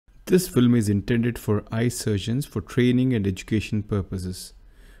This film is intended for eye surgeons for training and education purposes.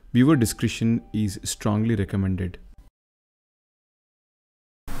 Viewer discretion is strongly recommended.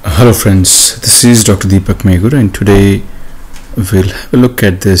 Hello friends, this is Dr. Deepak Megur, and today we'll have a look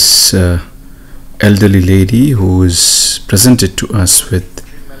at this elderly lady who is presented to us with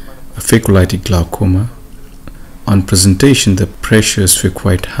a phacolytic glaucoma. On presentation, the pressures were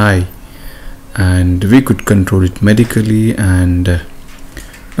quite high and we could control it medically, and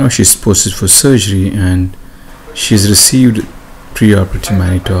now she's posted for surgery and she's received preoperative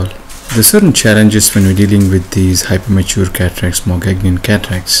mannitol. There are certain challenges when we're dealing with these hypermature cataracts, Morgagnian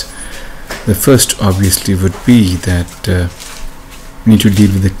cataracts. The first obviously would be that we need to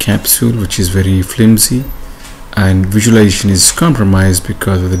deal with the capsule, which is very flimsy, and visualization is compromised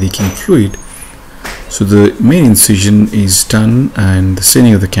because of the leaking fluid. So the main incision is done and the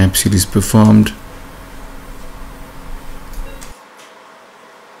staining of the capsule is performed.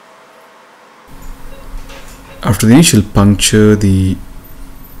 After the initial puncture, the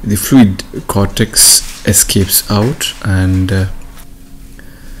fluid cortex escapes out, and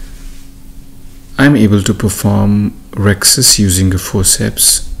I'm able to perform rhexis using a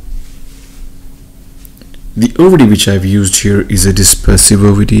forceps. The OVD which I've used here is a dispersive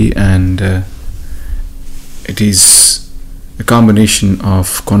OVD, and it is a combination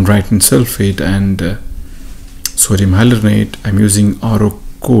of chondroitin sulfate and sodium hyaluronate. I'm using Oro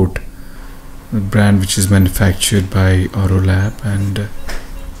Coat, a brand which is manufactured by Oro Lab, and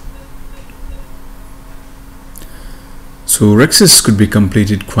so rhexis could be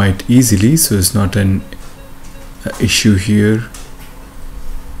completed quite easily, so it's not an issue here.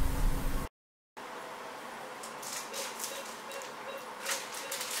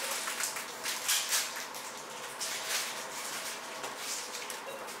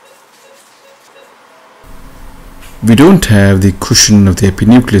 We don't have the cushion of the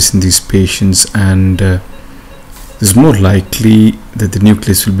epinucleus in these patients, and it's more likely that the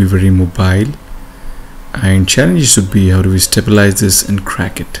nucleus will be very mobile, and challenges would be how do we stabilize this and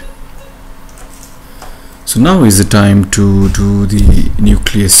crack it. So now is the time to do the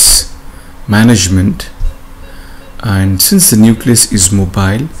nucleus management, and since the nucleus is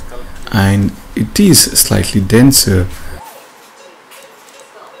mobile and it is slightly denser,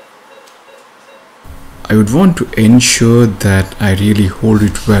 I would want to ensure that I really hold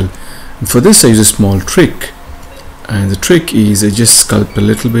it well, and for this I use a small trick, and the trick is I just sculpt a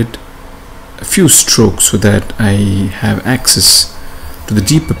little bit, a few strokes, so that I have access to the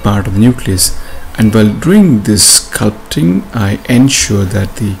deeper part of the nucleus. And while doing this sculpting, I ensure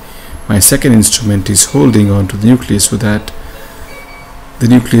that my second instrument is holding on to the nucleus so that the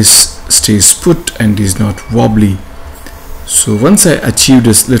nucleus stays put and is not wobbly. So once I achieved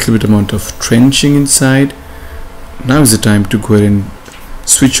a little bit amount of trenching inside, now is the time to go ahead and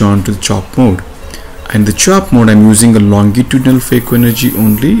switch on to the chop mode. And the chop mode, I'm using a longitudinal phaco energy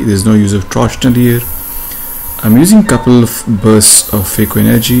only. There's no use of torsional here. I'm using a couple of bursts of phaco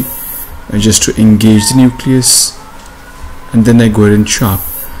energy just to engage the nucleus, and then I go ahead and chop.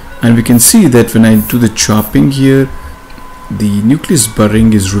 And we can see that when I do the chopping here, the nucleus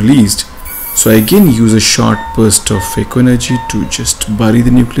burying is released. So I again use a short burst of phaco energy to just bury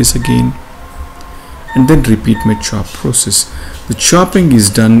the nucleus again, and then repeat my chop process. The chopping is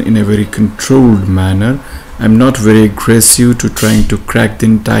done in a very controlled manner. I'm not very aggressive to trying to crack the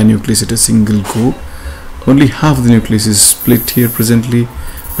entire nucleus at a single go. Only half the nucleus is split here presently,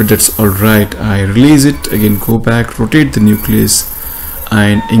 but that's alright. I release it, again go back, rotate the nucleus,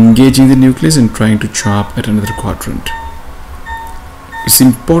 and engaging the nucleus and trying to chop at another quadrant. It's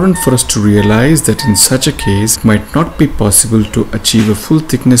important for us to realize that in such a case, it might not be possible to achieve a full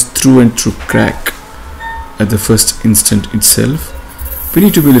thickness through and through crack at the first instant itself. We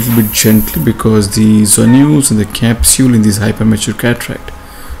need to be a little bit gentle because the zonules and the capsule in this hypermature cataract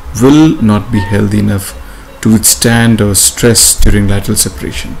will not be healthy enough to withstand or stress during lateral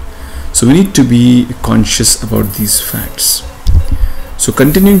separation. So we need to be conscious about these facts. So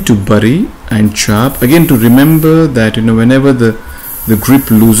continuing to bury and chop, again to remember that whenever the grip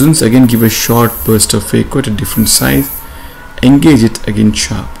loosens, again give a short burst of phaco at a different size, engage it, again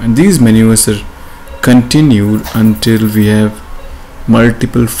chop, and these maneuvers are continued until we have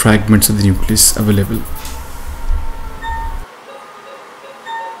multiple fragments of the nucleus available.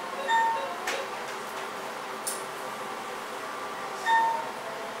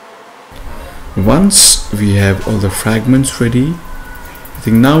 Once we have all the fragments ready, I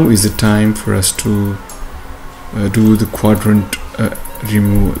think now is the time for us to do the quadrant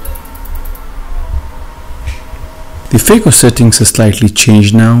removal. The phaco settings are slightly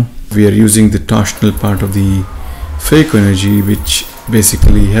changed now. We are using the torsional part of the phaco energy, which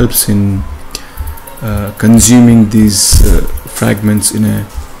basically helps in consuming these fragments in a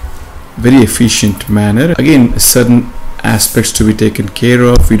very efficient manner. Again, certain aspects to be taken care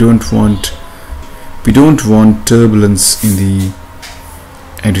of. We don't want turbulence in the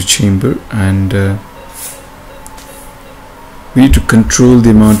antechamber, and we need to control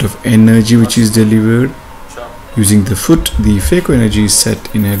the amount of energy which is delivered. Using the foot, the phaco energy is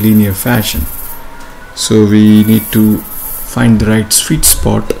set in a linear fashion, so we need to find the right sweet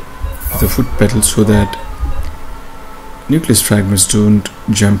spot with the foot pedal so that nucleus fragments don't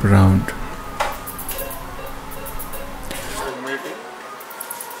jump around.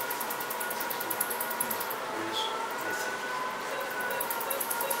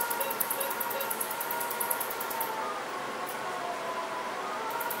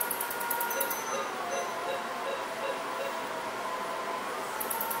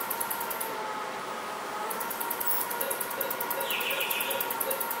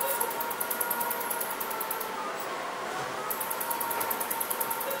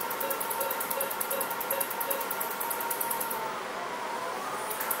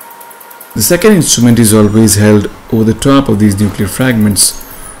 The second instrument is always held over the top of these nuclear fragments,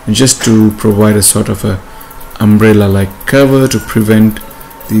 just to provide a sort of a umbrella-like cover to prevent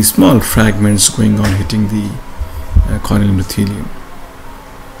the small fragments going on hitting the corneal endothelium.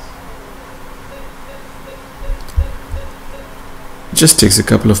 It just takes a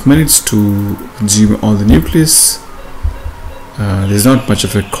couple of minutes to consume all the nucleus. There's not much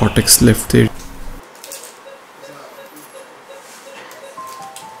of a cortex left there.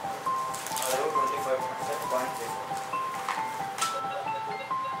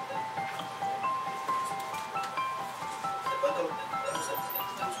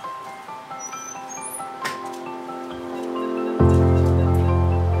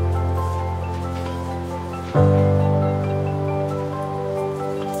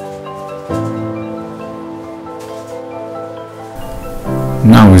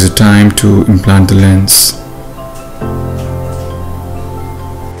 Now is the time to implant the lens.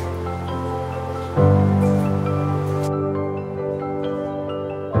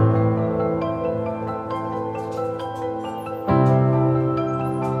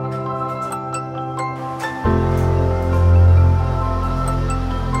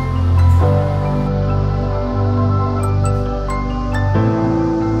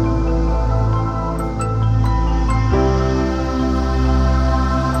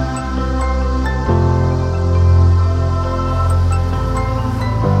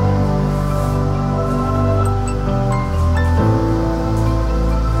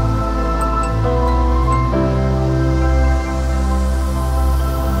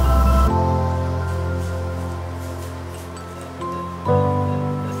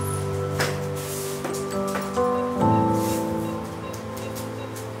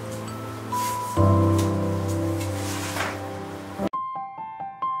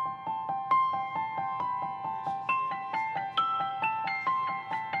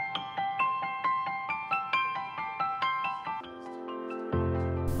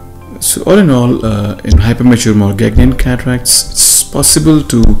 So all in all, in hypermature Morgagnian cataracts, it's possible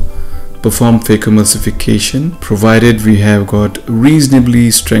to perform phacoemulsification provided we have got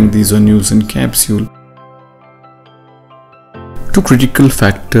reasonably strength isonucleus in capsule. Two critical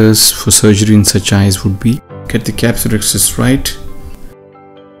factors for surgery in such eyes would be get the capsular axis right.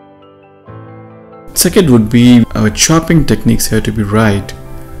 Second would be our chopping techniques have to be right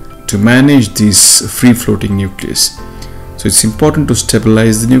to manage this free floating nucleus. So it's important to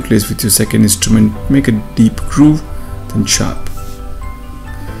stabilize the nucleus with your second instrument, make a deep groove, then chop.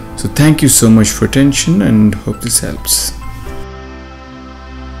 So thank you so much for attention and hope this helps.